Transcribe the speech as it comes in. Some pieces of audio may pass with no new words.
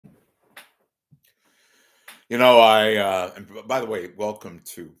And by the way, welcome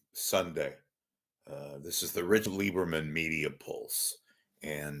to Sunday. This is the Rich Lieberman Media Pulse,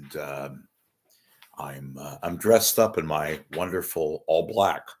 and I'm dressed up in my wonderful all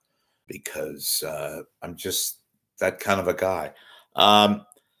black because I'm just that kind of a guy. Um,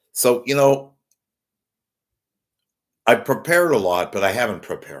 so I prepared a lot, but I haven't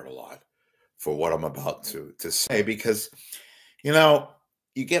prepared a lot for what I'm about to say because you know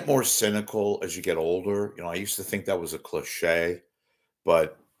you get more cynical as you get older. I used to think that was a cliche,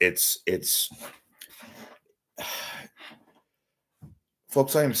 but it's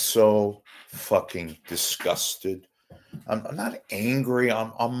folks, I am so fucking disgusted. I'm not angry.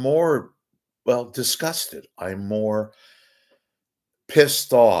 I'm more, well, disgusted. I'm more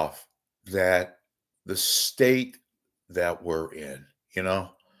pissed off that the state that we're in, you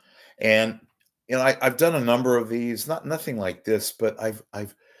know, and I've done a number of these, nothing like this, but I've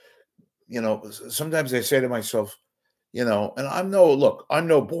sometimes I say to myself, and I'm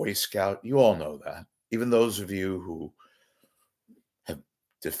no Boy Scout. You all know that. Even those of you who have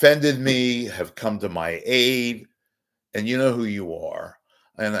defended me, have come to my aid, and you know who you are.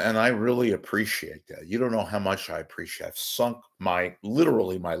 And I really appreciate that. You don't know how much I appreciate. I've sunk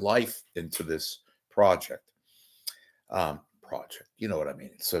literally my life into this project. You know what I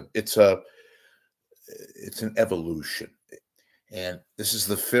mean? It's an evolution. And this is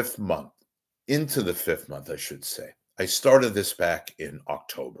the fifth month, into the fifth month, I should say. I started this back in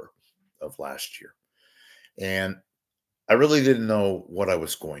October of last year. And I really didn't know what I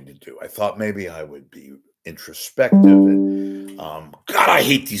was going to do. I thought maybe I would be introspective. And God, I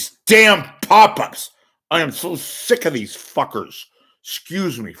hate these damn pop-ups. I am so sick of these fuckers.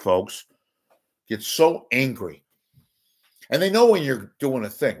 Excuse me, folks. Get so angry. And they know when you're doing a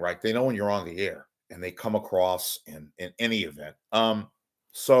thing, right? They know when you're on the air, and they come across in any event.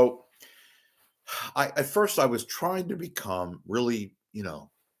 So at first I was trying to become really,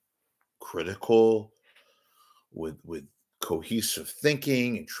 critical with cohesive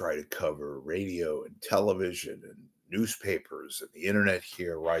thinking and try to cover radio and television and newspapers and the internet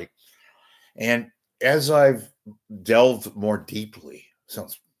here, right? And as I've delved more deeply,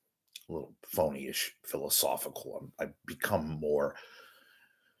 sounds a little phony-ish, philosophical, I've become more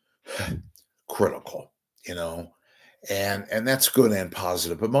critical, and that's good and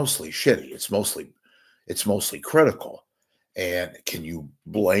positive, but mostly shitty. It's mostly critical. And can you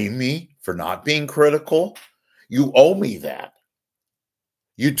blame me for not being critical? You owe me that.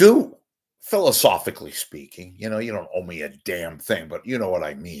 You do, philosophically speaking. You don't owe me a damn thing, but you know what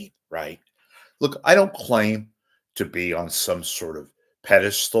I mean, right? Look, I don't claim to be on some sort of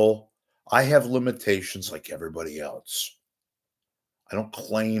pedestal. I have limitations like everybody else. I don't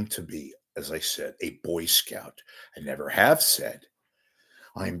claim to be, as I said, a Boy Scout. I never have said.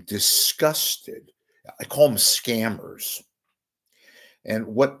 I'm disgusted. I call them scammers. And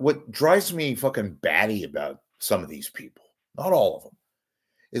what drives me fucking batty about some of these people, not all of them,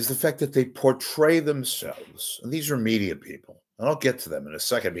 is the fact that they portray themselves, and these are media people, and I'll get to them in a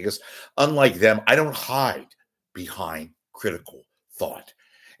second, because unlike them, I don't hide behind critical thought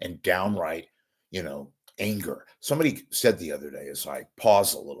and downright, anger. Somebody said the other day, as I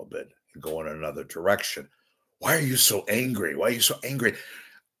pause a little bit and go in another direction, why are you so angry? Why are you so angry?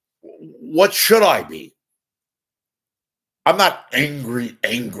 What should I be? I'm not angry.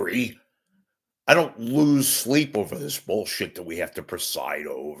 I don't lose sleep over this bullshit that we have to preside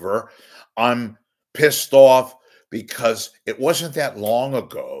over. I'm pissed off because it wasn't that long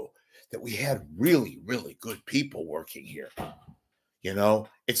ago that we had really, really good people working here.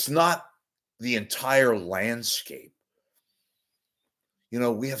 It's not the entire landscape.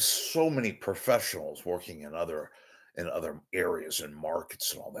 We have so many professionals working in other areas and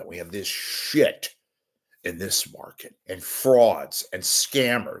markets and all that. We have this shit in this market, and frauds and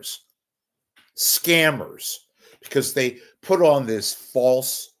scammers, because they put on this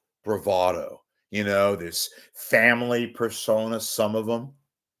false bravado, this family persona, some of them,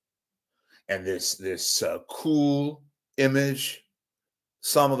 and this cool image,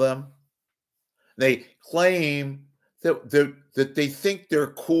 some of them. They claim that they think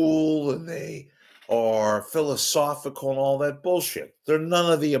they're cool and they are philosophical and all that bullshit. They're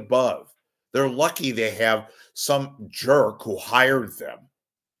none of the above. They're lucky they have some jerk who hired them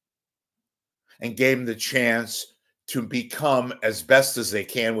and gave them the chance to become as best as they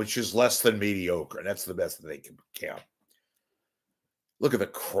can, which is less than mediocre. That's the best that they can become. Look at the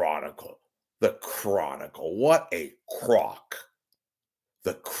Chronicle. The Chronicle. What a crock.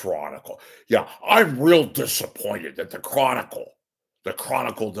 The Chronicle. Yeah, I'm real disappointed that the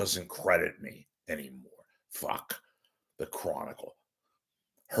Chronicle doesn't credit me anymore. Fuck the Chronicle.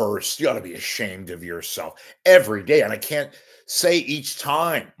 Hearst, you ought to be ashamed of yourself every day. And I can't say each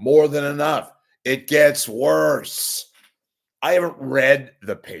time more than enough. It gets worse. I haven't read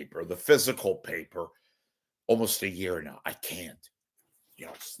the paper, the physical paper, almost a year now. I can't. You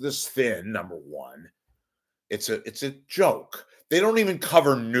know, it's this thin, number one. It's a joke. They don't even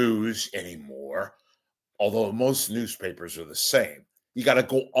cover news anymore, although most newspapers are the same. You got to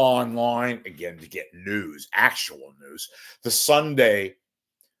go online again to get news, actual news. The Sunday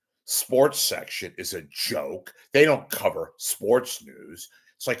sports section is a joke. They don't cover sports news.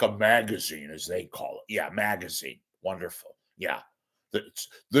 It's like a magazine, as they call it. Yeah, magazine. Wonderful. Yeah. It's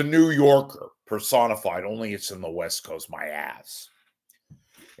the New Yorker personified, only it's in the West Coast, my ass.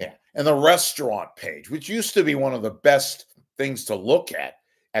 Yeah. And the restaurant page, which used to be one of the best things to look at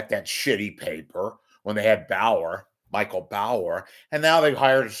that shitty paper when they had Michael Bauer, and now they've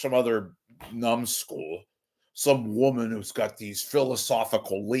hired some other numbskull, some woman who's got these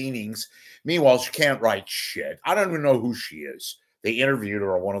philosophical leanings. Meanwhile, she can't write shit. I don't even know who she is. They interviewed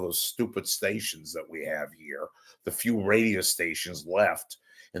her on one of those stupid stations that we have here, the few radio stations left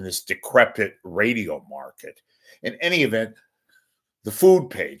in this decrepit radio market. In any event, the food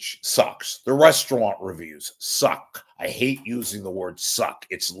page sucks. The restaurant reviews suck. I hate using the word suck.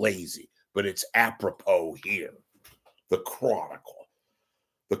 It's lazy, but it's apropos here. The Chronicle.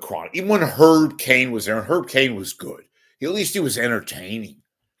 Even when Herb Cain was there, and Herb Cain was good. At least he was entertaining.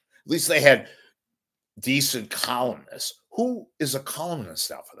 At least they had decent columnists. Who is a columnist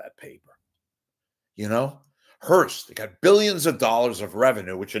now for that paper? You know? Hearst, they got billions of dollars of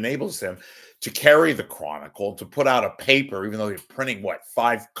revenue, which enables them to carry the Chronicle, to put out a paper, even though they're printing,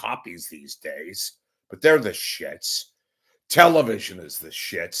 5 copies these days. But they're the shits. Television is the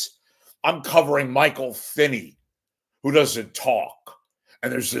shits. I'm covering Michael Finney, who doesn't talk.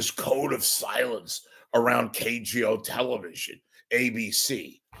 And there's this code of silence around KGO television,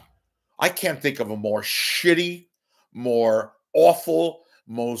 ABC. I can't think of a more shitty, more awful,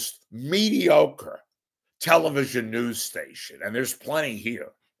 most mediocre television news station, and there's plenty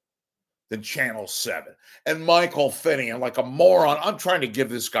here, than Channel 7. And Michael Finney, and like a moron, I'm trying to give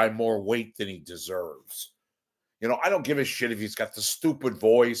this guy more weight than he deserves. You know, I don't give a shit if he's got the stupid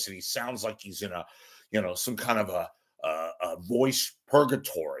voice and he sounds like he's in some kind of a voice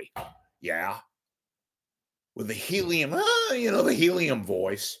purgatory. Yeah. With the helium, the helium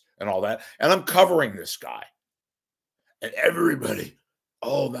voice and all that. And I'm covering this guy. And everybody,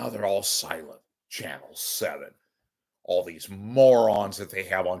 now they're all silent. Channel 7. All these morons that they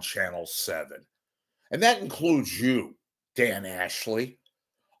have on Channel 7. And that includes you, Dan Ashley.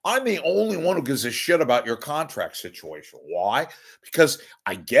 I'm the only one who gives a shit about your contract situation. Why? Because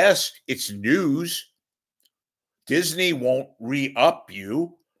I guess it's news. Disney won't re-up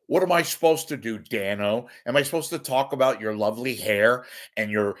you. What am I supposed to do, Dano? Am I supposed to talk about your lovely hair and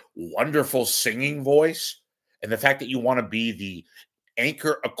your wonderful singing voice and the fact that you want to be the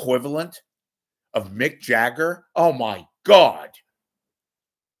anchor equivalent of Mick Jagger? Oh my God.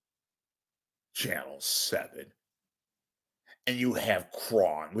 Channel 7. And you have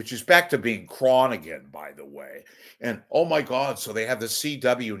Cron, which is back to being Cron again, by the way. And oh my God, so they have the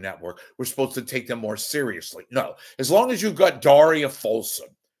CW network. We're supposed to take them more seriously. No, as long as you've got Daria Folsom.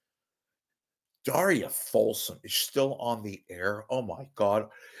 Daria Folsom is still on the air. Oh my God.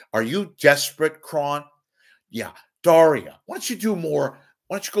 Are you desperate, Cron? Yeah, Daria, why don't you do more?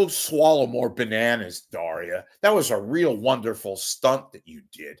 Why don't you go swallow more bananas, Daria? That was a real wonderful stunt that you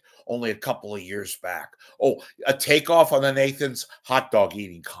did only a couple of years back. Oh, a takeoff on the Nathan's hot dog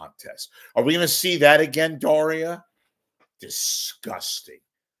eating contest. Are we going to see that again, Daria? Disgusting.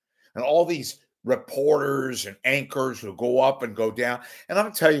 And all these reporters and anchors who go up and go down. And I'm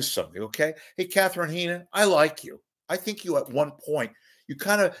going to tell you something, okay? Hey, Catherine Heenan, I like you. I think you at one point, you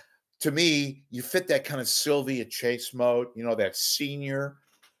kind of, to me, you fit that kind of Sylvia Chase mode, that senior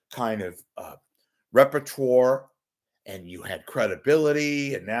kind of repertoire, and you had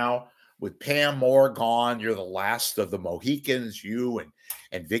credibility. And now with Pam Moore gone, you're the last of the Mohicans, you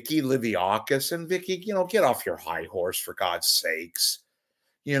and Vicky Liviakis. And Vicky, get off your high horse, for God's sakes.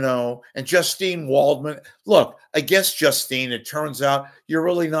 And Justine Waldman. Look, I guess, Justine, it turns out you're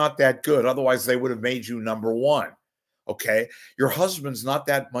really not that good. Otherwise, they would have made you number one. Okay? Your husband's not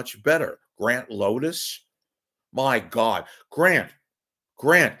that much better. Grant Lotus? My God. Grant,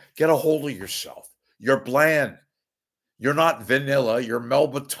 get a hold of yourself. You're bland. You're not vanilla. You're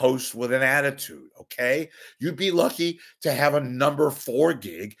Melba toast with an attitude, okay? You'd be lucky to have a number 4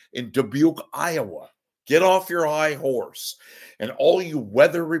 gig in Dubuque, Iowa. Get off your high horse. And all you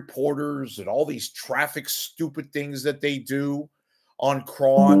weather reporters and all these traffic stupid things that they do on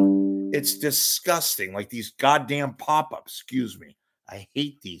Cron, it's disgusting. Like these goddamn pop-ups. Excuse me. I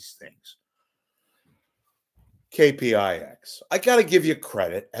hate these things. KPIX. I got to give you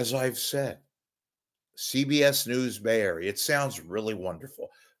credit, as I've said. CBS News Bay Area. It sounds really wonderful.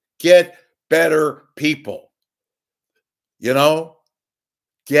 Get better people. You know,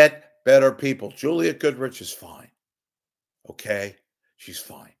 get better people. Julia Goodrich is fine. Okay? She's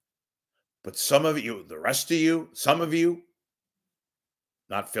fine. But some of you, the rest of you, some of you,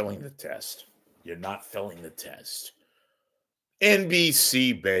 not filling the test. You're not filling the test.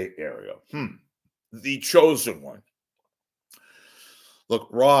 NBC Bay Area. The chosen one. Look,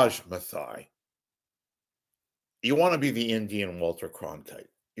 Raj Mathai, you want to be the Indian Walter Cronkite.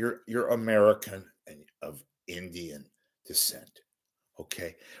 You're American and of Indian descent.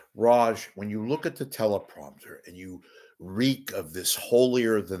 Okay. Raj, when you look at the teleprompter and you reek of this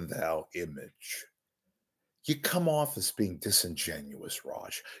holier than thou image, you come off as being disingenuous,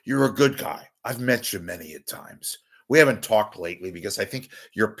 Raj. You're a good guy. I've met you many a times. We haven't talked lately because I think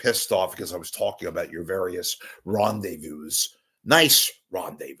you're pissed off because I was talking about your various rendezvous, nice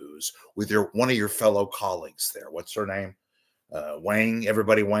rendezvous with one of your fellow colleagues there. What's her name? Wang,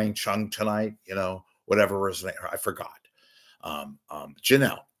 everybody Wang Chung tonight, whatever his name, I forgot.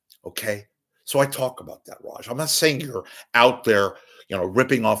 Janelle, okay? So I talk about that, Raj. I'm not saying you're out there,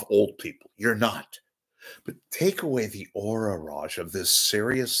 ripping off old people. You're not. But take away the aura, Raj, of this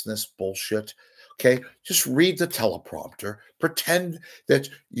seriousness bullshit. Okay, just read the teleprompter, pretend that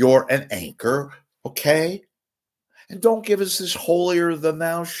you're an anchor, okay? And don't give us this holier than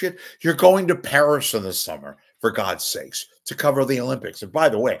thou shit. You're going to Paris in the summer, for God's sakes, to cover the Olympics. And by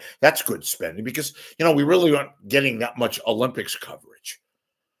the way, that's good spending because, we really aren't getting that much Olympics coverage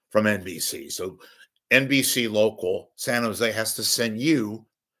from NBC. So NBC local, San Jose has to send you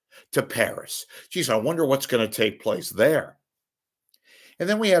to Paris. Geez, I wonder what's going to take place there. And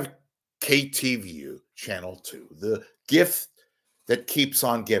then we have KTVU Channel 2, the gift that keeps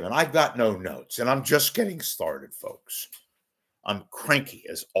on giving. I've got no notes, and I'm just getting started, folks. I'm cranky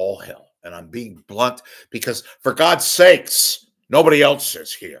as all hell, and I'm being blunt because, for God's sakes, nobody else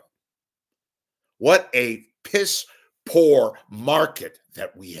is here. What a piss poor market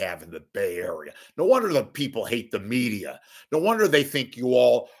that we have in the Bay Area. No wonder the people hate the media. No wonder they think you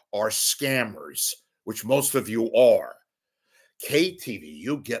all are scammers, which most of you are. KTV,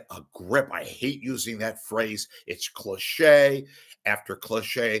 you get a grip. I hate using that phrase. It's cliche after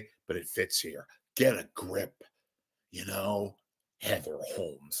cliche, but it fits here. Get a grip. Heather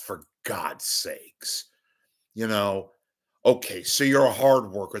Holmes, for God's sakes. Okay, so you're a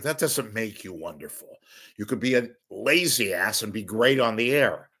hard worker. That doesn't make you wonderful. You could be a lazy ass and be great on the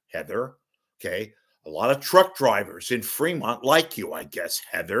air, Heather. Okay. A lot of truck drivers in Fremont like you, I guess,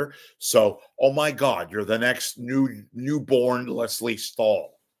 Heather. So, oh my God, you're the next newborn Leslie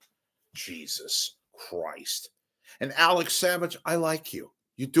Stahl. Jesus Christ. And Alex Savage, I like you.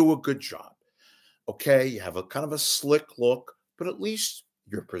 You do a good job. Okay, you have a kind of a slick look, but at least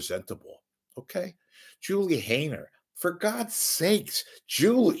you're presentable. Okay. Julie Hayner, for God's sakes,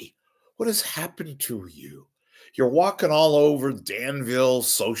 Julie, what has happened to you? You're walking all over Danville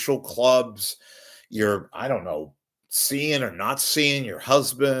social clubs. You're, I don't know, seeing or not seeing your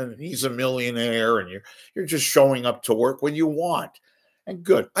husband. He's a millionaire, and you're just showing up to work when you want. And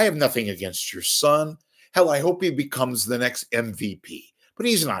good. I have nothing against your son. Hell, I hope he becomes the next MVP. But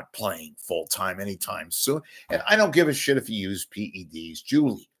he's not playing full-time anytime soon. And I don't give a shit if you use PEDs.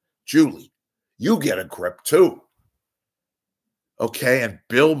 Julie, you get a grip too. Okay, and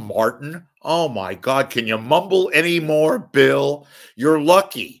Bill Martin, oh my God, can you mumble anymore, Bill? You're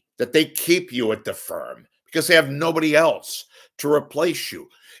lucky that they keep you at the firm because they have nobody else to replace you,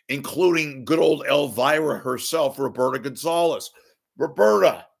 including good old Elvira herself, Roberta Gonzalez.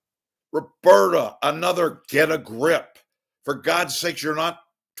 Roberta, another get a grip. For God's sakes, you're not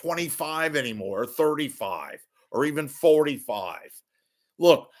 25 anymore, or 35, or even 45.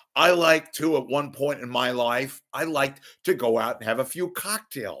 Look, I like to, at one point in my life, I liked to go out and have a few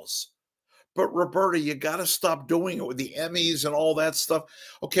cocktails. But Roberta, you got to stop doing it with the Emmys and all that stuff.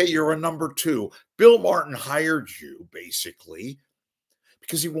 Okay, you're a number 2. Bill Martin hired you, basically,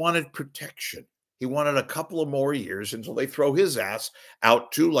 because he wanted protection. He wanted a couple of more years until they throw his ass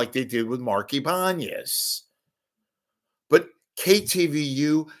out too, like they did with Mark Ibanez. But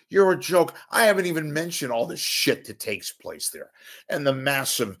KTVU, you're a joke. I haven't even mentioned all the shit that takes place there and the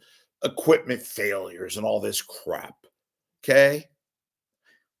massive equipment failures and all this crap. Okay?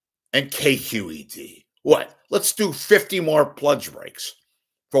 And KQED. What? Let's do 50 more pledge breaks.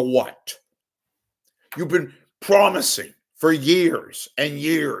 For what? You've been promising for years and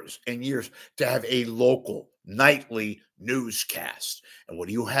years and years to have a local nightly newscast. And what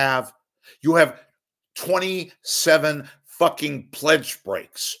do you have? You have 27 fucking pledge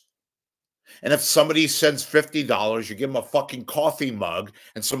breaks. And if somebody sends $50, you give them a fucking coffee mug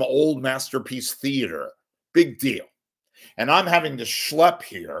and some old Masterpiece Theater. Big deal. And I'm having to schlep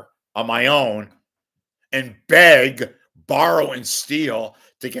here on my own and beg, borrow, and steal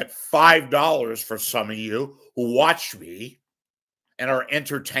to get $5 for some of you who watch me and are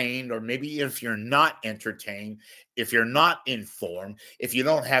entertained, or maybe if you're not entertained, if you're not informed, if you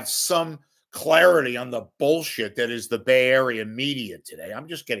don't have some clarity on the bullshit that is the Bay Area media today. I'm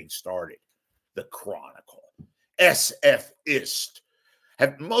just getting started. The Chronicle. SFist.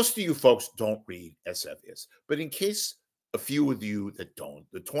 Most of you folks don't read SFist, but in case a few of you that don't,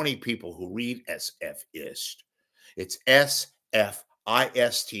 the 20 people who read SFist, it's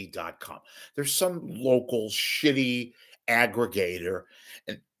sfist.com. There's some local shitty aggregator,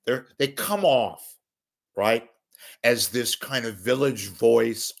 and they come off, right, as this kind of Village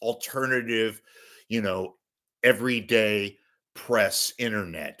Voice, alternative, everyday press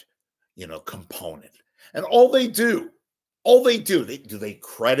internet, component. And all they do, do they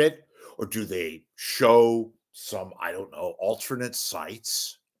credit or do they show some, I don't know, alternate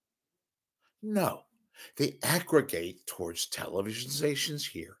sites? No. They aggregate towards television stations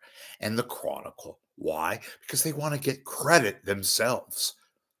here and the Chronicle. Why? Because they want to get credit themselves.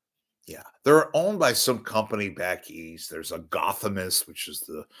 Yeah, they're owned by some company back east. There's a Gothamist, which is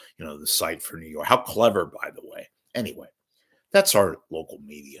the site for New York. How clever, by the way. Anyway, that's our local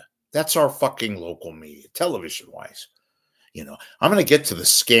media. That's our fucking local media, television-wise. I'm going to get to the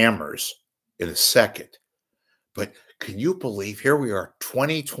scammers in a second. But can you believe here we are,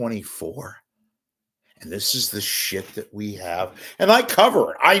 2024? And this is the shit that we have. And I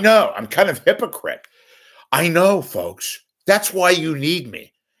cover it. I know. I'm kind of hypocrite. I know, folks. That's why you need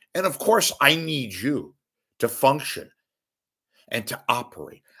me. And of course, I need you to function and to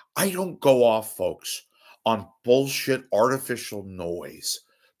operate. I don't go off, folks, on bullshit, artificial noise.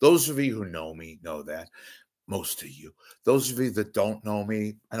 Those of you who know me know that. Most of you. Those of you that don't know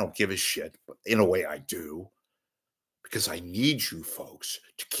me, I don't give a shit. But in a way, I do. Because I need you folks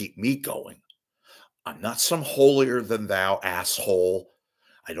to keep me going. I'm not some holier than thou asshole.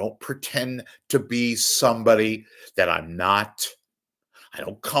 I don't pretend to be somebody that I'm not. I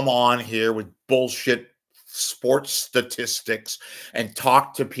don't come on here with bullshit sports statistics and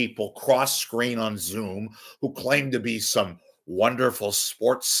talk to people cross screen on Zoom who claim to be some wonderful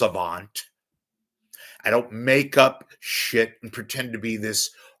sports savant. I don't make up shit and pretend to be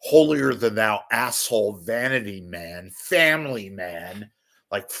this holier than thou asshole vanity man, family man,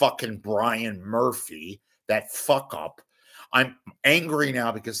 like fucking Brian Murphy, that fuck up. I'm angry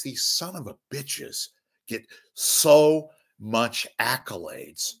now because these son of a bitches get so much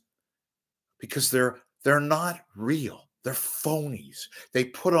accolades because they're not real. They're phonies. They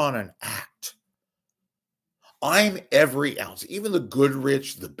put on an act. I'm every ounce, even the good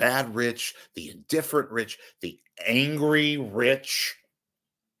rich, the bad rich, the indifferent rich, the angry rich.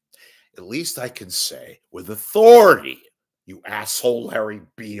 At least I can say with authority, you asshole Larry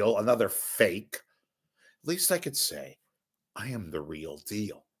Beale, another fake. At least I could say, I am the real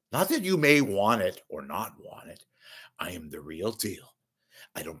deal. Not that you may want it or not want it. I am the real deal.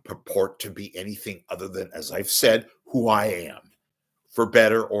 I don't purport to be anything other than, as I've said, who I am, for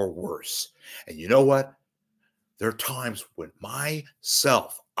better or worse. And you know what? There are times when I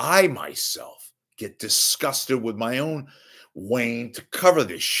myself get disgusted with my own wane to cover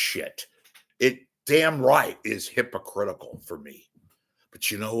this shit. It damn right is hypocritical for me. But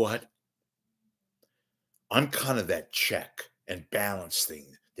you know what? I'm kind of that check and balance thing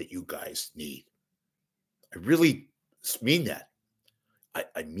that you guys need. I really mean that.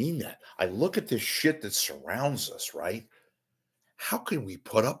 I mean that. I look at this shit that surrounds us, right? How can we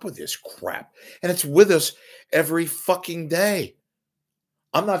put up with this crap? And it's with us every fucking day.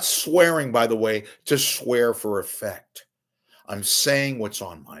 I'm not swearing, by the way, to swear for effect. I'm saying what's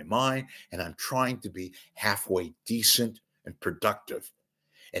on my mind, and I'm trying to be halfway decent and productive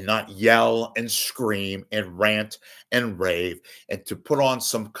and not yell and scream and rant and rave and to put on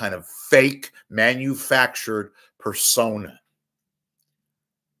some kind of fake manufactured persona.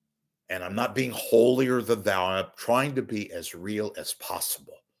 And I'm not being holier than thou. I'm trying to be as real as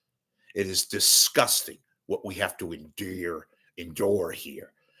possible. It is disgusting what we have to endure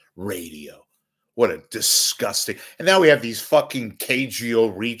here. Radio. What a disgusting. And now we have these fucking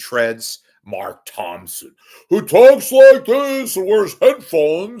KGO retreads. Mark Thompson, who talks like this and wears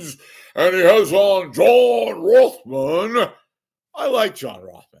headphones, and he has on John Rothman. I like John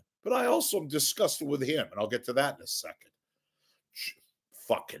Rothman, but I also am disgusted with him, and I'll get to that in a second.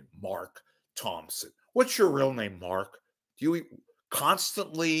 Fucking Mark Thompson. What's your real name, Mark? Do you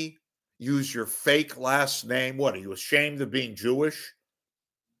constantly, use your fake last name. What, are you ashamed of being Jewish?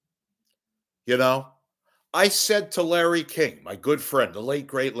 You know, I said to Larry King, my good friend, the late,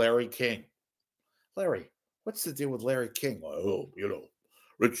 great Larry King, Larry, what's the deal with Larry King? Oh,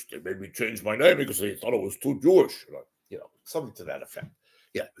 Rich, they made me change my name because they thought it was too Jewish. Something to that effect.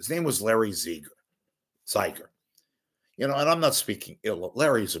 Yeah, his name was Larry Zeiger. And I'm not speaking ill.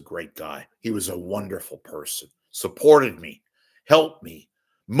 Larry's a great guy. He was a wonderful person, supported me, helped me,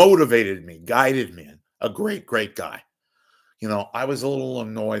 motivated me, guided me. A great, great guy. I was a little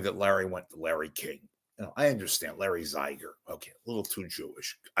annoyed that Larry went to Larry King. I understand Larry Zeiger. Okay, a little too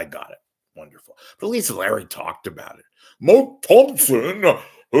Jewish. I got it. Wonderful. But at least Larry talked about it. Mark Thompson,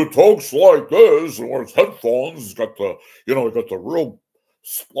 who talks like this and wears headphones, he's got the, got the real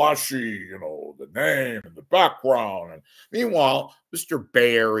splashy, the name and the background. And meanwhile, Mr.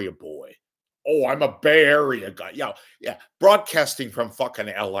 Bay Area boy. Oh, I'm a Bay Area guy. Yeah. Broadcasting from fucking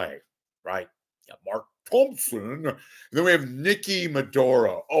LA, right? Yeah, Mark Thompson. And then we have Nikki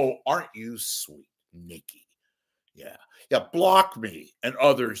Maduro. Oh, aren't you sweet, Nikki? Yeah. Block me and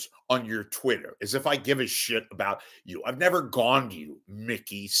others on your Twitter as if I give a shit about you. I've never gone to you,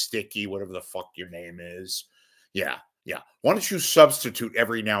 Mickey, Sticky, whatever the fuck your name is. Yeah. Why don't you substitute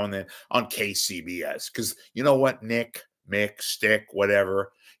every now and then on KCBS? Because you know what, Nick, Mick, Stick,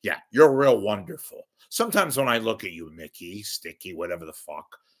 whatever. Yeah, you're real wonderful. Sometimes when I look at you, Mickey, Sticky, whatever the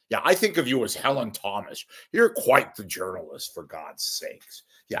fuck, yeah, I think of you as Helen Thomas. You're quite the journalist, for God's sakes.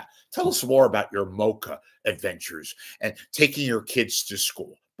 Yeah, tell us more about your mocha adventures and taking your kids to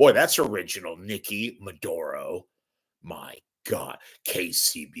school. Boy, that's original, Nikki Maduro. My God,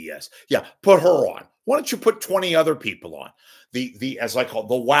 KCBS. Yeah, put her on. Why don't you put 20 other people on? The as I call it,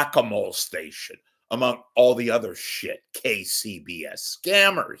 the whack-a-mole station among all the other shit. KCBS.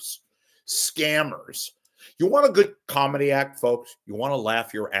 Scammers. You want a good comedy act, folks? You want to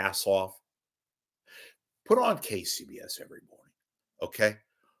laugh your ass off? Put on KCBS every morning, okay?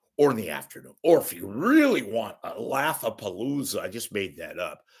 Or in the afternoon. Or if you really want a laugh-a-palooza, I just made that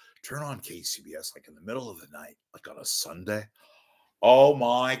up, turn on KCBS like in the middle of the night, like on a Sunday. Oh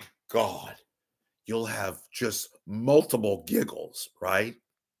my God. You'll have just multiple giggles, right?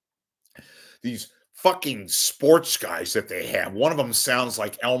 These fucking sports guys that they have. One of them sounds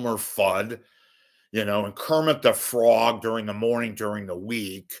like Elmer Fudd, and Kermit the Frog during the morning, during the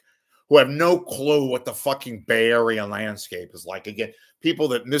week, who have no clue what the fucking Bay Area landscape is like. Again, people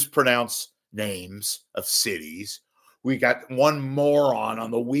that mispronounce names of cities. We got one moron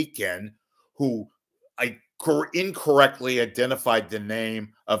on the weekend who incorrectly identified the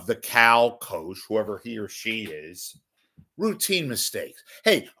name of the Cal coach, whoever he or she is. Routine mistakes.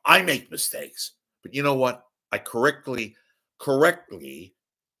 Hey, I make mistakes, but you know what? I correctly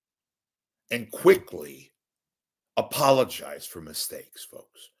and quickly apologize for mistakes,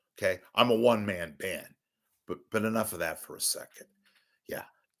 folks. Okay, I'm a one-man band, but enough of that for a second. Yeah,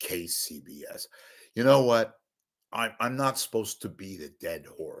 KCBS. You know what? I'm not supposed to be the dead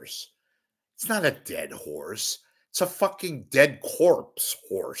horse. It's not a dead horse. It's a fucking dead corpse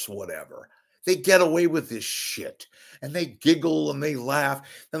horse, whatever. They get away with this shit and they giggle and they laugh.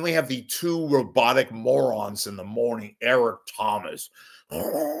 Then we have the two robotic morons in the morning, Eric Thomas.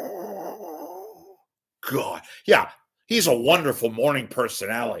 Oh, God. Yeah, he's a wonderful morning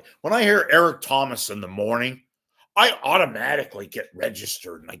personality. When I hear Eric Thomas in the morning, I automatically get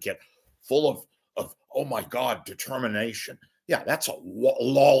registered and I get full of oh my God, determination. Yeah, that's a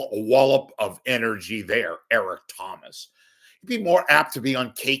wallop of energy there, Eric Thomas. He'd be more apt to be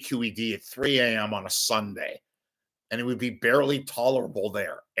on KQED at 3 a.m. on a Sunday, and it would be barely tolerable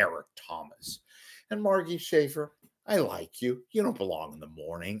there, Eric Thomas. And Margie Schaefer, I like you. You don't belong in the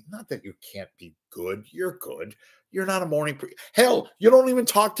morning. Not that you can't be good. You're good. You're not a morning. Hell, you don't even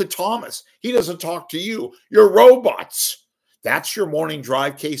talk to Thomas. He doesn't talk to you. You're robots. That's your morning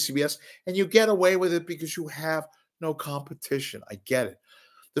drive, KCBS, and you get away with it because you have no competition. I get it.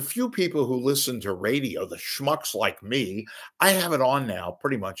 The few people who listen to radio, the schmucks like me, I have it on now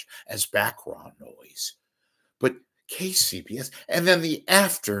pretty much as background noise. But KCBS, and then the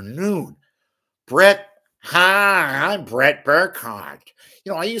afternoon, Brett, hi, I'm Brett Burkhardt.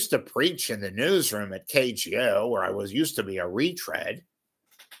 I used to preach in the newsroom at KGO, where I used to be a retread,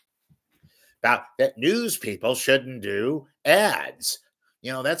 about that news people shouldn't do ads.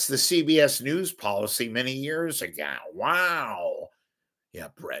 That's the CBS News policy many years ago. Wow. Yeah,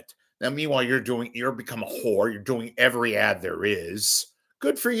 Brett. Now, meanwhile, you're become a whore. You're doing every ad there is.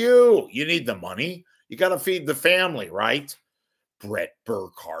 Good for you. You need the money. You got to feed the family, right? Brett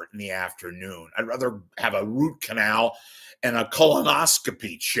Burkhardt in the afternoon. I'd rather have a root canal and a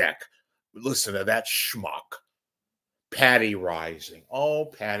colonoscopy check. Listen to that schmuck. Patty Rising. Oh,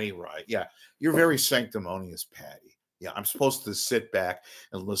 Patty Rising. Yeah, you're very sanctimonious, Patty. Yeah, I'm supposed to sit back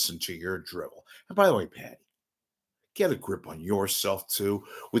and listen to your drivel. And by the way, Patty, get a grip on yourself too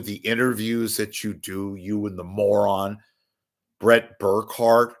with the interviews that you do, you and the moron, Brett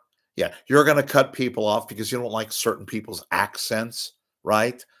Burkhart. Yeah, you're going to cut people off because you don't like certain people's accents,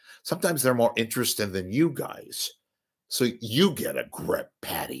 right? Sometimes they're more interesting than you guys. So you get a grip,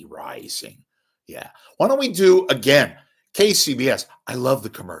 Patty Rising. Yeah. Why don't we do again? KCBS. I love the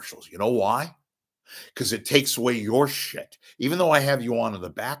commercials. You know why? Because it takes away your shit. Even though I have you on in the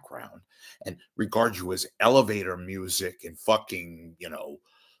background and regard you as elevator music and fucking,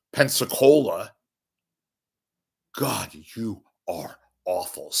 Pensacola, God, you are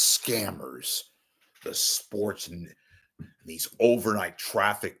awful scammers. The sports and these overnight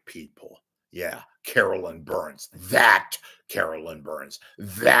traffic people. Yeah, Carolyn Burns. That Carolyn Burns.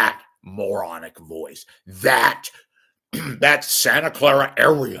 That moronic voice. That that Santa Clara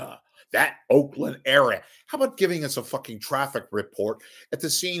area. That Oakland area. How about giving us a fucking traffic report at the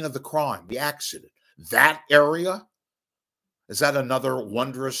scene of the crime, the accident? That area? Is that another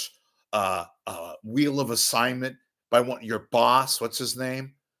wondrous wheel of assignment by your boss? What's his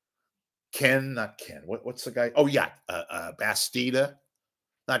name? Ken, not Ken. What's the guy? Oh, yeah. Bastida.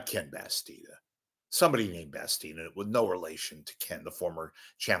 Not Ken Bastida. Somebody named Bastida with no relation to Ken, the former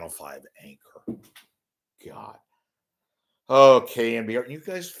Channel 5 anchor. God. Oh, KNBR. You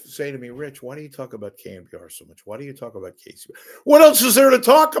guys say to me, Rich, why do you talk about KNBR so much? Why do you talk about KCB? What else is there to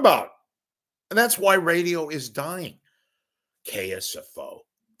talk about? And that's why radio is dying. KSFO.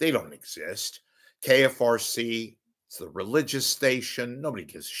 They don't exist. KFRC. It's the religious station. Nobody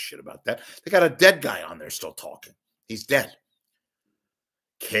gives a shit about that. They got a dead guy on there still talking. He's dead.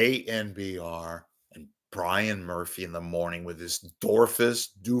 KNBR and Brian Murphy in the morning with his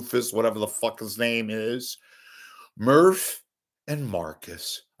doofus, whatever the fuck his name is. Murph and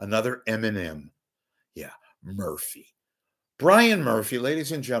Marcus, another Eminem. Yeah, Murphy. Brian Murphy,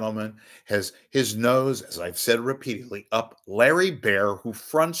 ladies and gentlemen, has his nose, as I've said repeatedly, up Larry Bear, who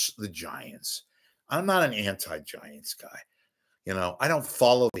fronts the Giants. I'm not an anti-Giants guy. I don't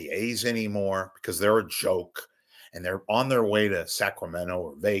follow the A's anymore because they're a joke and they're on their way to Sacramento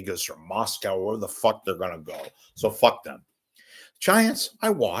or Vegas or Moscow or where the fuck they're going to go. So fuck them. Giants, I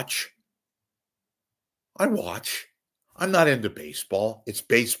watch. I'm not into baseball. It's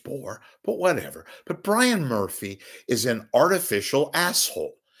baseball, but whatever. But Brian Murphy is an artificial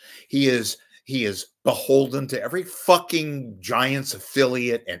asshole. He is beholden to every fucking Giants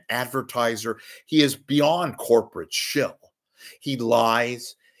affiliate and advertiser. He is beyond corporate shill. He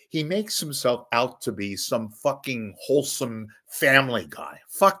lies. He makes himself out to be some fucking wholesome family guy.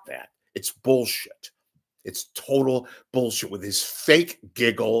 Fuck that. It's bullshit. It's total bullshit with his fake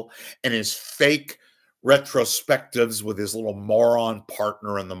giggle and his fake retrospectives with his little moron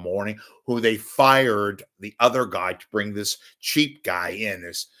partner in the morning, who they fired the other guy to bring this cheap guy in.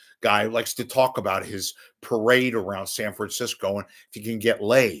 This guy who likes to talk about his parade around San Francisco and if he can get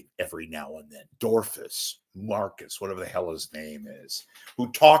laid every now and then. Dorfus, Marcus, whatever the hell his name is,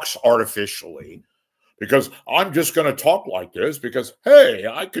 who talks artificially because I'm just going to talk like this because, hey,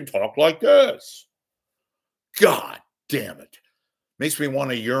 I can talk like this. God damn it. Makes me want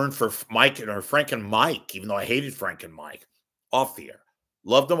to yearn for Mike or Frank and Mike, even though I hated Frank and Mike off the air.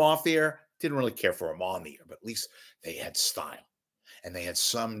 Loved them off the air. Didn't really care for them on the air, but at least they had style and they had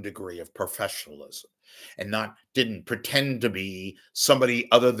some degree of professionalism and didn't pretend to be somebody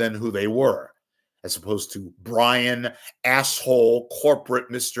other than who they were, as opposed to Brian, asshole, corporate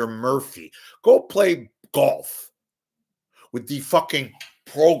Mr. Murphy. Go play golf with the fucking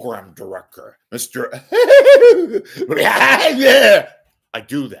program director, Mr. Yeah, I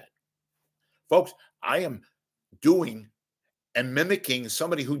do that. Folks, I am doing and mimicking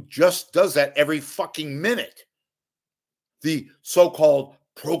somebody who just does that every fucking minute. The so-called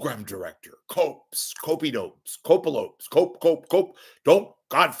program director, Copelopes. Don't,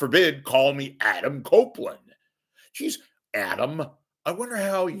 God forbid, call me Adam Copeland. Geez, Adam, I wonder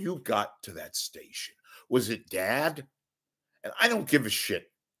how you got to that station. Was it Dad? And I don't give a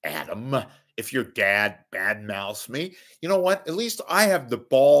shit, Adam, if your dad badmouths me. You know what? At least I have the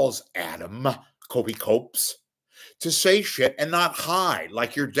balls, Adam, Copes, to say shit and not hide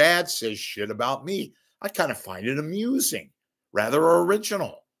like your dad says shit about me. I kind of find it amusing, rather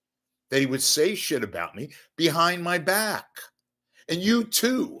original, that he would say shit about me behind my back. And you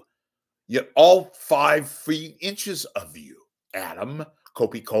too, yet all 5 feet inches of you, Adam,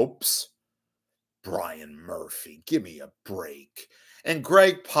 Copes. Brian Murphy, give me a break. And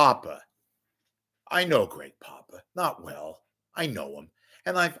Greg Papa. I know Greg Papa, not well. I know him.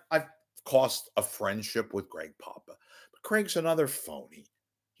 And I've caused a friendship with Greg Papa. Greg's another phony.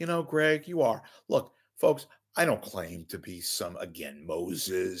 You know, Greg, you are. Look, folks, I don't claim to be some, again,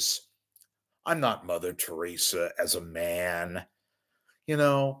 Moses. I'm not Mother Teresa as a man. You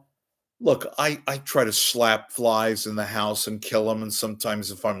know, look, I try to slap flies in the house and kill them, and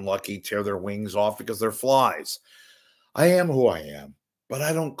sometimes, if I'm lucky, tear their wings off because they're flies. I am who I am, but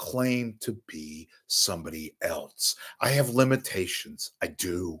I don't claim to be somebody else. I have limitations. I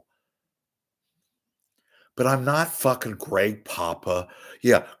do. But I'm not fucking Greg Papa.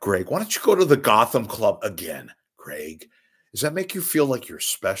 Yeah, Greg, why don't you go to the Gotham Club again, Greg? Does that make you feel like you're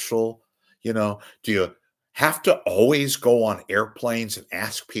special? You know, do you have to always go on airplanes and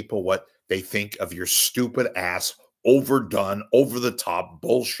ask people what they think of your stupid ass, overdone, over the top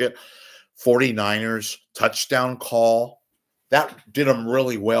bullshit 49ers touchdown call? That did them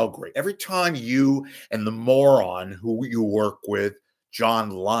really well, Greg. Every time you and the moron who you work with, John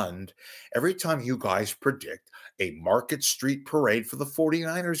Lund, every time you guys predict a Market Street parade for the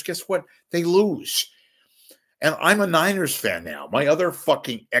 49ers, guess what? They lose. And I'm a Niners fan now. My other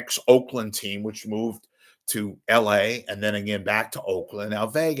fucking ex-Oakland team, which moved to LA and then again back to Oakland, now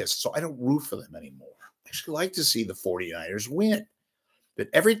Vegas. So I don't root for them anymore. I actually like to see the 49ers win. But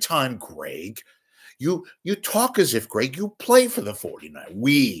every time, Greg, you talk as if, Greg, you play for the 49ers.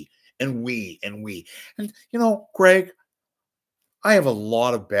 We. And, you know, Greg, I have a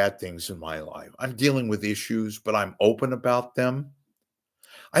lot of bad things in my life. I'm dealing with issues, but I'm open about them.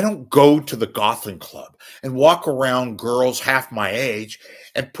 I don't go to the Gotham Club and walk around girls half my age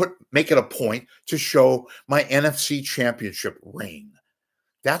and make it a point to show my NFC championship ring.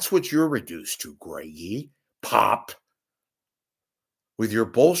 That's what you're reduced to, Greggy. Pop. With your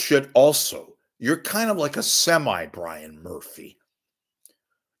bullshit also. You're kind of like a semi-Brian Murphy.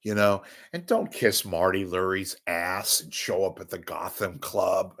 You know, and don't kiss Marty Lurie's ass and show up at the Gotham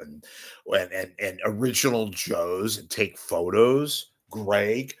Club and Original Joe's and take photos,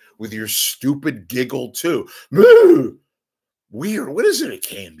 Greg, with your stupid giggle too. Moo! Weird. What is it at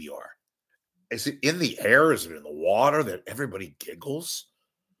KNBR? Is it in the air? Is it in the water that everybody giggles?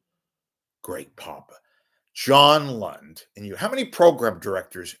 Great Papa. John Lund and you. How many program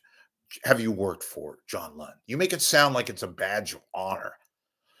directors have you worked for, John Lund? You make it sound like it's a badge of honor.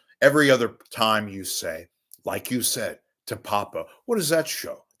 Every other time you say, like you said to Papa, what does that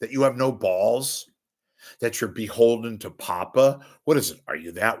show? That you have no balls? That you're beholden to Papa? What is it? Are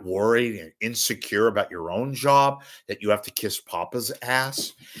you that worried and insecure about your own job that you have to kiss Papa's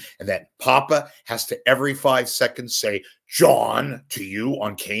ass? And that Papa has to every 5 seconds say, John, to you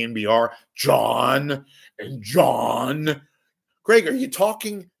on KNBR, John and John. Greg, are you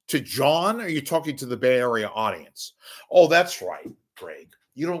talking to John or are you talking to the Bay Area audience? Oh, that's right, Greg.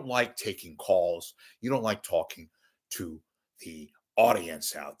 You don't like taking calls. You don't like talking to the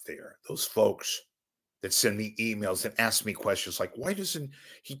audience out there, those folks that send me emails and ask me questions like, why doesn't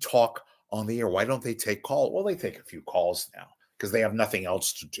he talk on the air? Why don't they take calls? Well, they take a few calls now because they have nothing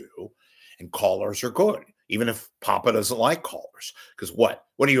else to do. And callers are good, even if Papa doesn't like callers. Because what?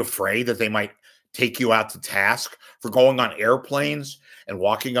 What are you afraid that they might take you out to task for going on airplanes and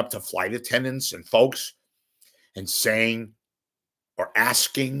walking up to flight attendants and folks and saying, or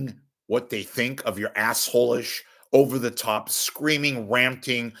asking what they think of your assholish, over-the-top, screaming,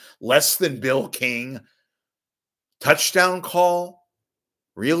 ranting, less than Bill King touchdown call?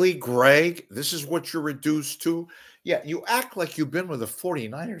 Really, Greg? This is what you're reduced to? Yeah, you act like you've been with the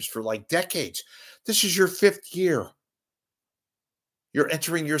 49ers for like decades. This is your 5th year. You're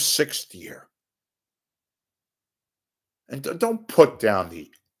entering your 6th year. And don't put down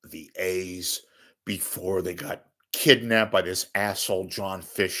the A's before they got kidnapped by this asshole John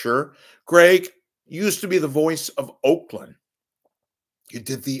Fisher. Greg, you used to be the voice of Oakland. You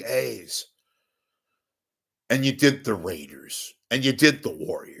did the A's. And you did the Raiders. And you did the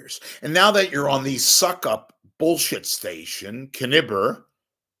Warriors. And now that you're on the suck-up bullshit station, Knibber,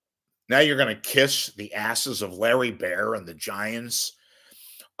 now you're going to kiss the asses of Larry Bear and the Giants.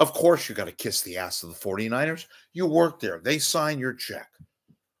 Of course you got to kiss the ass of the 49ers. You worked there. They signed your check.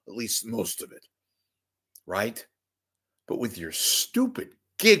 At least most of it. Right? But with your stupid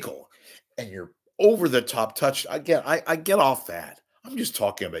giggle and your over-the-top touch, I get off that. I'm just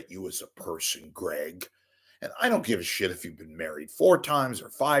talking about you as a person, Greg. And I don't give a shit if you've been married 4 times or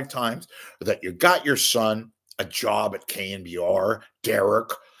 5 times, or that you got your son a job at KNBR, Derek,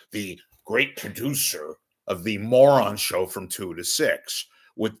 the great producer of the moron show from 2 to 6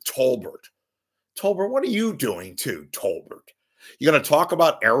 with Tolbert. Tolbert, what are you doing too, Tolbert? You're going to talk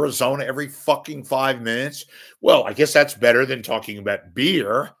about Arizona every fucking 5 minutes? Well, I guess that's better than talking about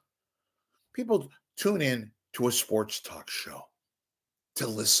beer. People tune in to a sports talk show to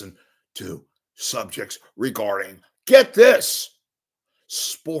listen to subjects regarding Get this.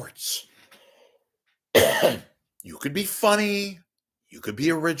 Sports. You could be funny. You could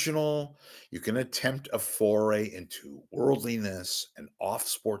be original. You can attempt a foray into worldliness and off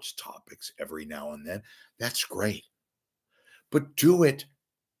sports topics every now and then. That's great. But do it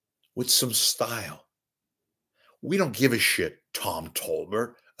with some style. We don't give a shit, Tom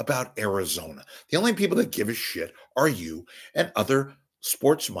Tolbert, about Arizona. The only people that give a shit are you and other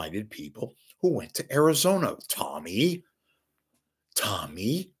sports-minded people who went to Arizona. Tommy.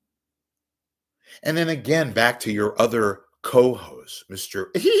 And then again, back to your other co-host,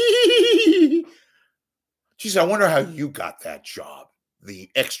 Mr. Geez, I wonder how you got that job. The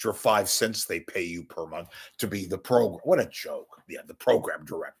extra 5 cents they pay you per month to be the program. What a joke. Yeah, the program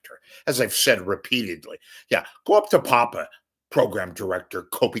director. As I've said repeatedly. Yeah, go up to Papa, program director,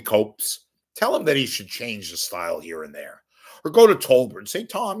 Copy Copes. Tell him that he should change the style here and there. Or go to Tolbert and say,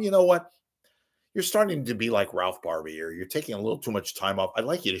 Tom, you know what? You're starting to be like Ralph Barbier. You're taking a little too much time off. I'd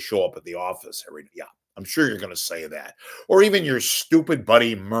like you to show up at the office every day. Yeah, I'm sure you're going to say that. Or even your stupid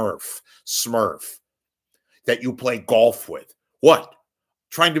buddy Smurf, that you play golf with. What?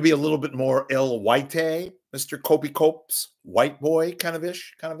 Trying to be a little bit more El White, Mr. Copy Copes, white boy kind of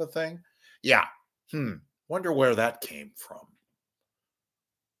a thing? Yeah. Wonder where that came from.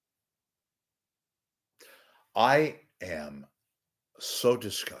 I am so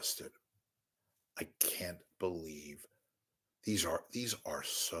disgusted. I can't believe these are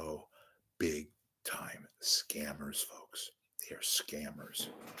so big time scammers, folks. They are scammers,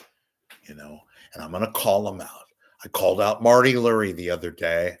 and I'm going to call them out. I called out Marty Lurie the other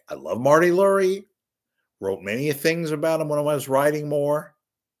day. I love Marty Lurie. Wrote many things about him when I was writing more.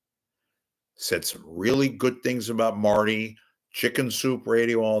 Said some really good things about Marty, Chicken Soup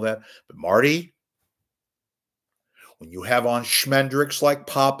Radio, all that. But Marty, when you have on schmendricks like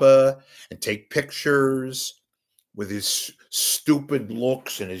Papa and take pictures with his stupid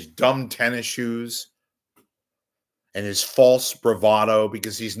looks and his dumb tennis shoes and his false bravado,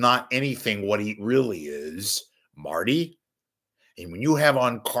 because he's not anything what he really is, Marty. And when you have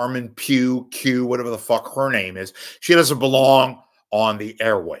on Carmen Q, whatever the fuck her name is, she doesn't belong on the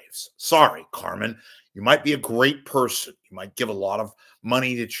airwaves. Sorry, Carmen. You might be a great person. You might give a lot of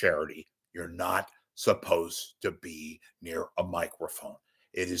money to charity. You're not supposed to be near a microphone.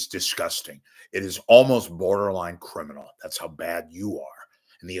 It is disgusting. It is almost borderline criminal. That's how bad you are.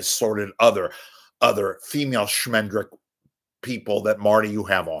 And the assorted other female schmendrick people that Marty you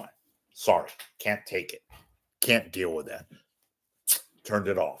have on. Sorry, can't take it. Can't deal with that. Turned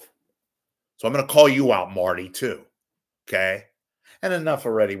it off. So I'm going to call you out, Marty, too. Okay? And enough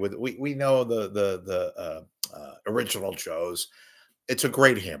already with we know the original Joe's. It's a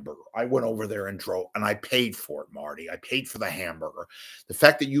great hamburger. I went over there and drove, and I paid for it, Marty. I paid for the hamburger. The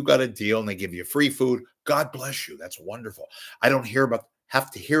fact that you got a deal and they give you free food, God bless you. That's wonderful. I don't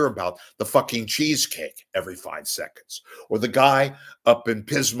have to hear about the fucking cheesecake every 5 seconds, or the guy up in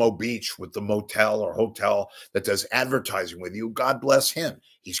Pismo Beach with the motel or hotel that does advertising with you. God bless him.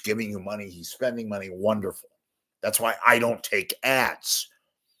 He's giving you money. He's spending money. Wonderful. That's why I don't take ads.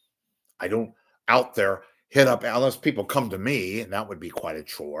 I don't out there hit up, unless people come to me, and that would be quite a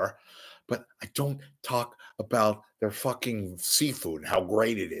chore. But I don't talk about their fucking seafood and how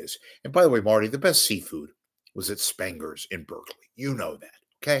great it is. And by the way, Marty, the best seafood was at Spenger's in Berkeley. You know that,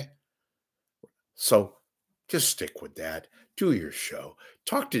 okay? So just stick with that. Do your show.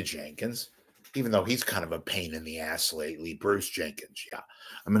 Talk to Jenkins, even though he's kind of a pain in the ass lately. Bruce Jenkins, yeah.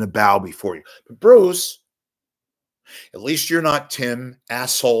 I'm going to bow before you. But Bruce, at least you're not Tim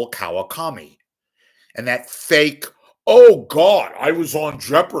asshole Kawakami. And that fake, oh God, I was on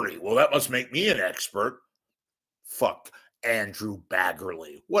Jeopardy. Well, that must make me an expert. Fuck Andrew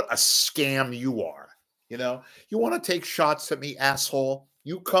Baggerly. What a scam you are. You want to take shots at me, asshole?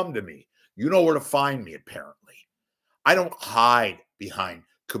 You come to me. You know where to find me, apparently. I don't hide behind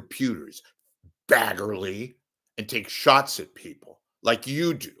computers, Baggerly, and take shots at people like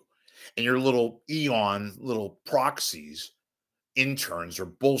you do. And your little little proxies, interns, or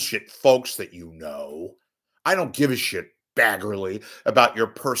bullshit folks that you know. I don't give a shit, Baggerly, about your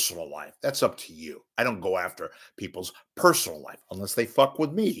personal life. That's up to you. I don't go after people's personal life unless they fuck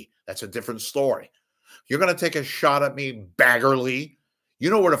with me. That's a different story. You're going to take a shot at me, Baggerly. You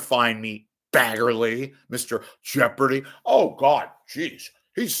know where to find me, Baggerly, Mr. Jeopardy. Oh, God, jeez.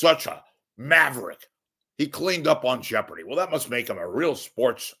 He's such a maverick. He cleaned up on Jeopardy. Well, that must make him a real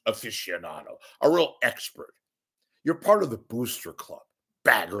sports aficionado, a real expert. You're part of the Booster Club,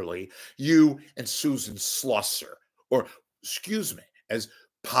 Baggerly. You and Susan Slusser, or excuse me, as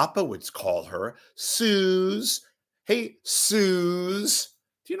Papa would call her, Suze. Hey, Suze.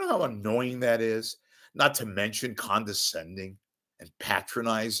 Do you know how annoying that is? not to mention condescending and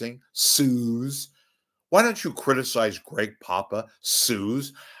patronizing. Suze. Why don't you criticize Greg Papa?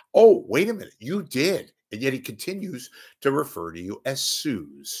 Suze. Oh, wait a minute. You did. And yet he continues to refer to you as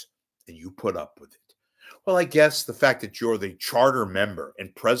Suze. And you put up with it. Well, I guess the fact that you're the charter member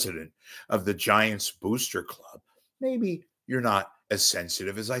and president of the Giants Booster Club, maybe you're not as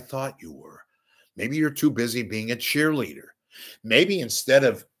sensitive as I thought you were. Maybe you're too busy being a cheerleader. Maybe instead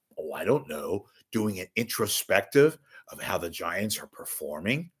of, oh, I don't know, doing an introspective of how the Giants are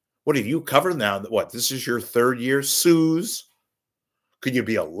performing. What have you covered now? What, this is your third year, Suze? Could you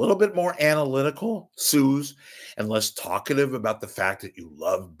be a little bit more analytical, Suze, and less talkative about the fact that you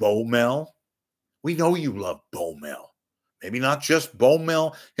love Bo Mel? We know you love Bo Mel. Maybe not just Bo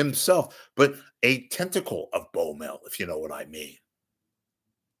Mel himself, but a tentacle of Bo Mel, if you know what I mean.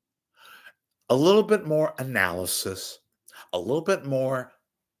 A little bit more analysis, a little bit more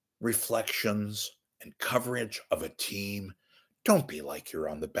reflections and coverage of a team. Don't be like you're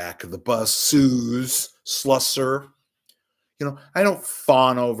on the back of the bus, Suze Slusser. You know, I don't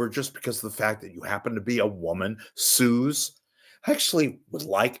fawn over just because of the fact that you happen to be a woman, Suze. I actually would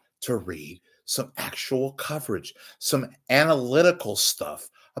like to read some actual coverage, some analytical stuff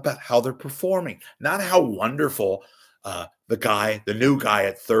about how they're performing, not how wonderful the new guy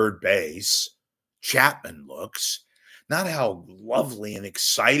at third base, Chapman, looks, not how lovely and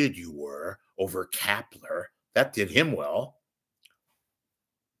excited you were over Kapler. That did him well.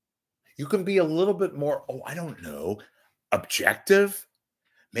 You can be a little bit more, oh, I don't know, objective,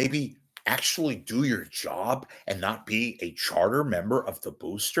 maybe actually do your job and not be a charter member of the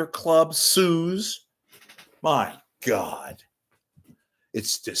Booster Club, Suze. My God,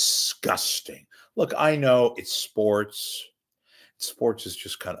 it's disgusting. Look, I know it's sports. Sports is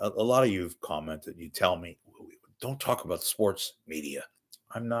just kind of, a lot of you have commented, you tell me, don't talk about sports media.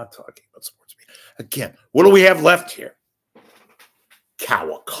 I'm not talking about sports media. Again, what do we have left here?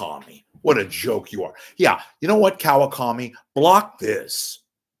 Kawakami. What a joke you are. Yeah, you know what, Kawakami? Block this,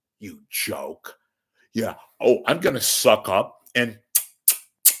 you joke. Yeah. Oh, I'm going to suck up and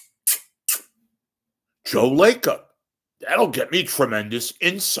Joe Lacob. That'll get me tremendous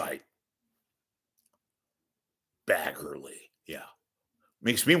insight. Baggerly. Yeah.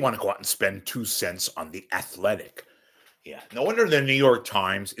 Makes me want to go out and spend 2 cents on The Athletic. Yeah. No wonder the New York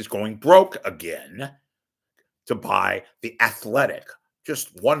Times is going broke again to buy The Athletic.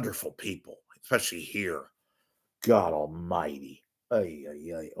 Just wonderful people, especially here. God almighty. Ay,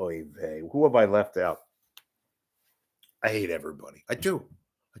 ay, ay, oy vey. Who have I left out? I hate everybody. I do.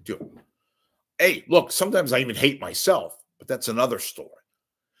 Hey, look, sometimes I even hate myself, but that's another story.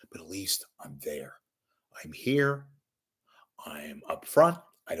 But at least I'm there. I'm here. I'm up front.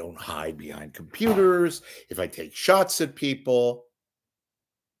 I don't hide behind computers. If I take shots at people,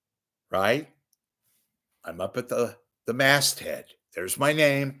 right? I'm up at the masthead. There's my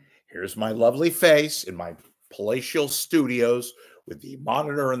name. Here's my lovely face in my palatial studios with the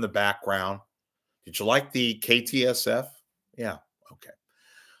monitor in the background. Did you like the KTSF? Yeah, okay.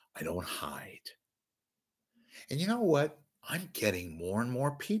 I don't hide. And you know what? I'm getting more and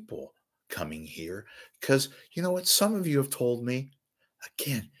more people coming here because, you know what? Some of you have told me,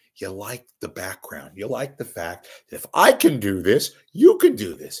 again, you like the background. You like the fact that if I can do this, you can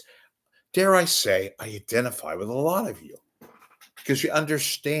do this. Dare I say, I identify with a lot of you because you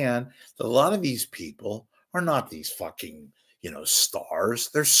understand that a lot of these people are not these fucking, stars.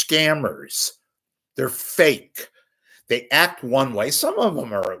 They're scammers. They're fake. They act one way. Some of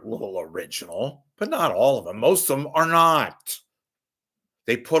them are a little original, but not all of them. Most of them are not.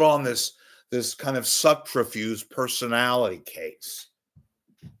 They put on this kind of subterfuge personality case.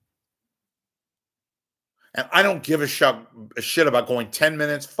 And I don't give a shit about going 10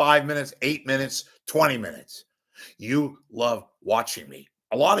 minutes, 5 minutes, 8 minutes, 20 minutes. You love watching me.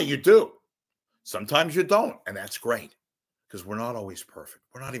 A lot of you do. Sometimes you don't, and that's great because we're not always perfect.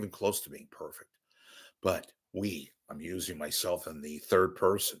 We're not even close to being perfect. But I'm using myself in the third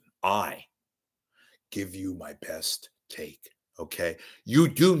person. I give you my best take, okay? You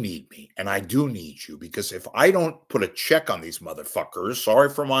do need me, and I do need you because if I don't put a check on these motherfuckers,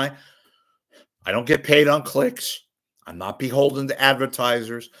 I don't get paid on clicks. I'm not beholden to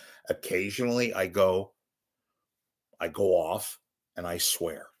advertisers. Occasionally I go off and I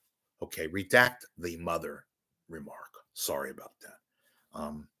swear. Okay, redact the mother remark. Sorry about that.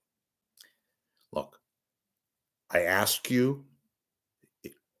 Look, I ask you,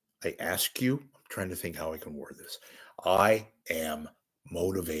 I'm trying to think how I can word this. I am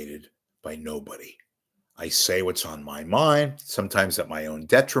motivated by nobody. I say what's on my mind, sometimes at my own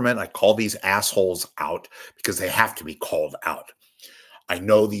detriment. I call these assholes out because they have to be called out. I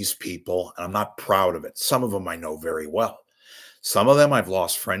know these people, and I'm not proud of it. Some of them I know very well. Some of them I've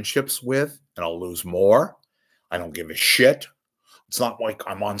lost friendships with, and I'll lose more. I don't give a shit. It's not like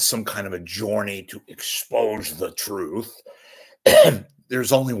I'm on some kind of a journey to expose the truth.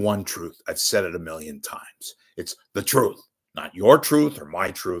 There's only one truth. I've said it a million times. It's the truth, not your truth or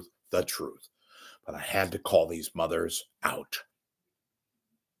my truth, the truth. But I had to call these mothers out.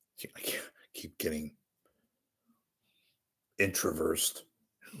 I keep getting introversed,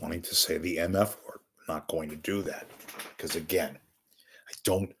 wanting to say the MF word. I'm not going to do that because, again, I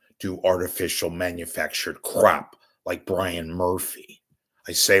don't do artificial manufactured crap like Brian Murphy.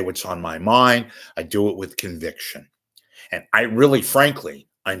 I say what's on my mind. I do it with conviction. And I really, frankly,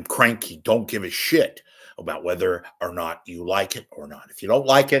 I'm cranky. Don't give a shit about whether or not you like it or not. If you don't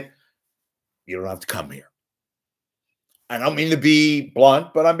like it, you don't have to come here. I don't mean to be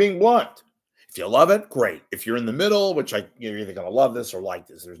blunt, but I'm being blunt. If you love it, great. If you're in the middle, which you're either going to love this or like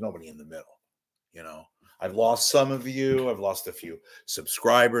this, there's nobody in the middle. You know, I've lost some of you. I've lost a few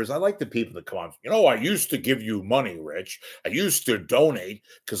subscribers. I like the people that come on. You know, I used to give you money, Rich. I used to donate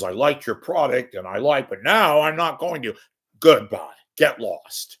because I liked your product and but now I'm not going to. Goodbye. Get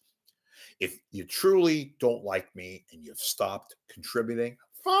lost. If you truly don't like me and you've stopped contributing,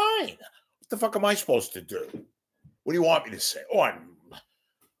 fine. What the fuck am I supposed to do? What do you want me to say?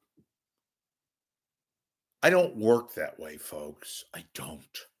 I don't work that way, folks. I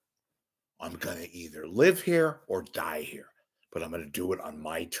don't. I'm going to either live here or die here, but I'm going to do it on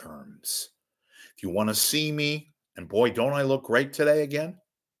my terms. If you want to see me, and boy, don't I look great today again?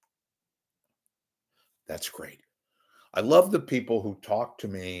 That's great. I love the people who talk to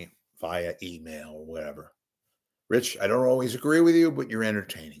me via email or whatever. Rich, I don't always agree with you, but you're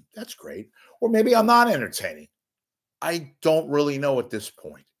entertaining. That's great. Or maybe I'm not entertaining. I don't really know at this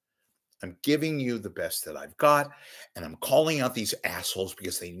point. I'm giving you the best that I've got, and I'm calling out these assholes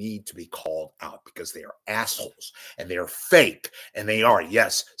because they need to be called out because they are assholes and they are fake and they are,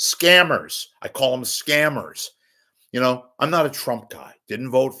 yes, scammers. I call them scammers. You know, I'm not a Trump guy. Didn't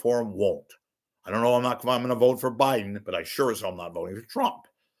vote for him, won't. I don't know if I'm going to vote for Biden, but I sure as hell am not voting for Trump.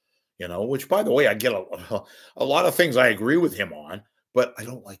 You know, which, by the way, I get a lot of things I agree with him on, but I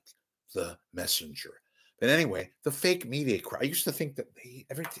don't like the messenger. But anyway, the fake media crowd. I used to think that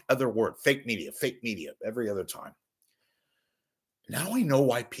every other word, fake media, every other time. Now I know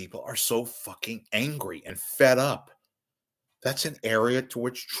why people are so fucking angry and fed up. That's an area to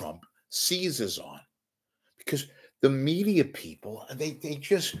which Trump seizes on. Because the media people, they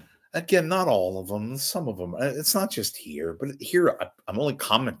just, again, not all of them, some of them, it's not just here, but here, I'm only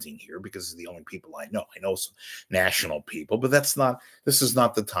commenting here because it's the only people I know. I know some national people, but this is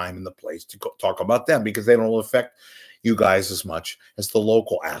not the time and the place to go talk about them because they don't affect you guys as much as the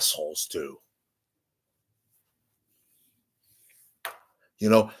local assholes do. You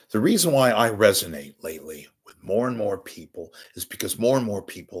know, the reason why I resonate lately with more and more people is because more and more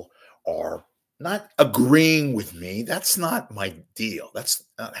people are not agreeing with me. That's not my deal. That's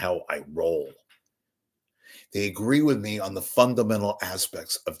not how I roll. They agree with me on the fundamental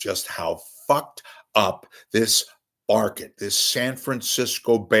aspects of just how fucked up this market, this San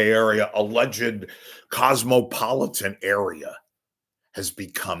Francisco Bay Area, alleged cosmopolitan area, has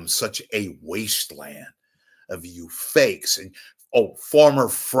become such a wasteland of you fakes and former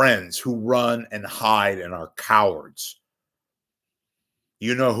friends who run and hide and are cowards.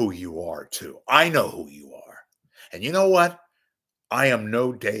 You know who you are, too. I know who you are. And you know what? I am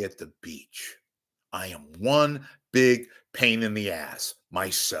no day at the beach. I am one big pain in the ass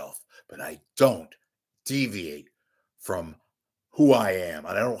myself, but I don't deviate from who I am.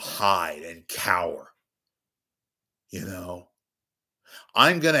 And I don't hide and cower. You know,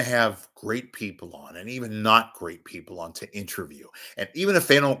 I'm going to have great people on and even not great people on to interview. And even if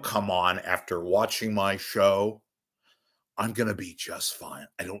they don't come on after watching my show, I'm going to be just fine.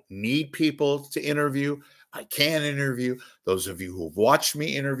 I don't need people to interview. I can interview. Those of you who've watched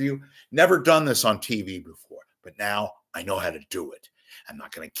me interview, never done this on TV before, but now I know how to do it. I'm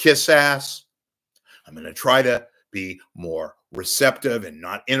not going to kiss ass. I'm going to try to be more receptive and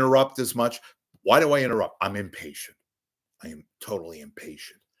not interrupt as much. Why do I interrupt? I'm impatient. I am totally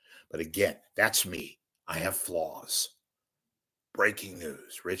impatient. But again, that's me. I have flaws. Breaking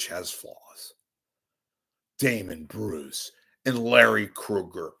news. Rich has flaws. Damon Bruce and Larry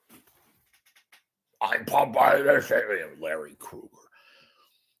Krueger. I'm Popeye. Larry Krueger.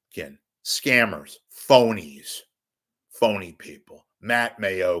 Again, scammers, phonies, phony people. Matt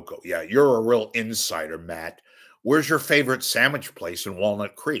Mayoko. Yeah, you're a real insider, Matt. Where's your favorite sandwich place in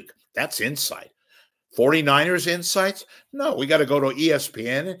Walnut Creek? That's insight. 49ers insights? No, we got to go to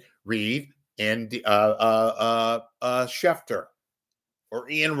ESPN, Reed, and Schefter. or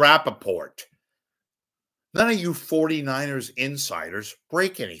Ian Rappaport. None of you 49ers insiders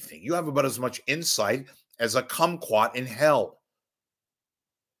break anything. You have about as much insight as a kumquat in hell.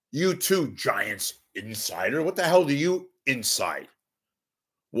 You too, Giants insider. What the hell do you incite?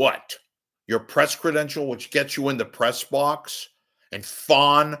 What? Your press credential, which gets you in the press box and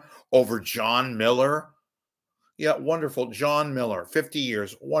fawn over John Miller? Yeah, wonderful. John Miller, 50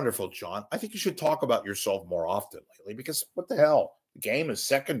 years. Wonderful, John. I think you should talk about yourself more often lately because what the hell? The game is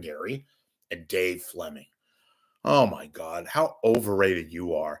secondary. And Dave Fleming. Oh my God, how overrated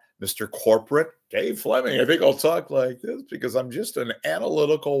you are, Mr. Corporate. Dave Fleming, I think I'll talk like this because I'm just an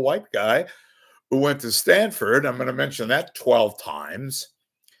analytical white guy who went to Stanford. I'm going to mention that 12 times.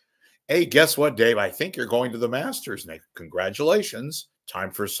 Hey, guess what, Dave? I think you're going to the Masters next. Congratulations.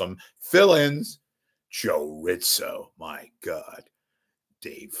 Time for some fill-ins. Joe Rizzo, my God.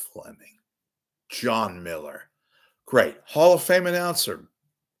 Dave Fleming. John Miller. Great. Hall of Fame announcer.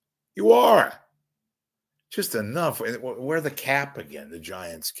 You are. Just enough. Wear the cap again, the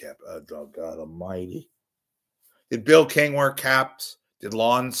Giants cap. Oh, God almighty. Did Bill King wear caps? Did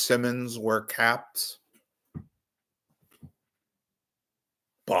Lon Simmons wear caps?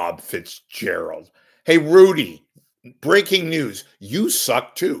 Bob Fitzgerald. Hey, Rudy, breaking news. You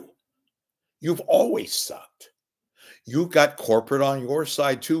suck too. You've always sucked. You've got corporate on your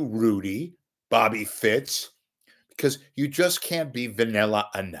side too, Rudy, Bobby Fitz, because you just can't be vanilla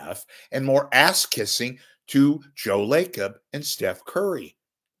enough and more ass-kissing to Joe Lacob and Steph Curry.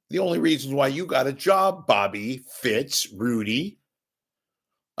 The only reasons why you got a job, Bobby Fitz, Rudy.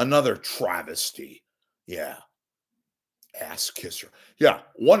 Another travesty. Yeah. Ass kisser. Yeah,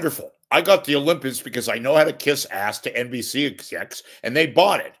 wonderful. I got the Olympics because I know how to kiss ass to NBC execs, and they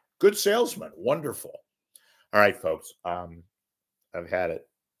bought it. Good salesman. Wonderful. All right, folks. I've had it.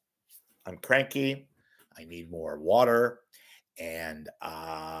 I'm cranky. I need more water. And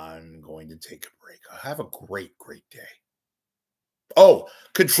I'm going to take a break. Have a great, great day. Oh,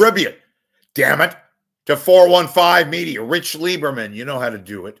 contribute, damn it, to 415 Media. Rich Lieberman, you know how to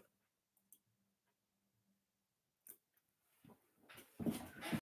do it.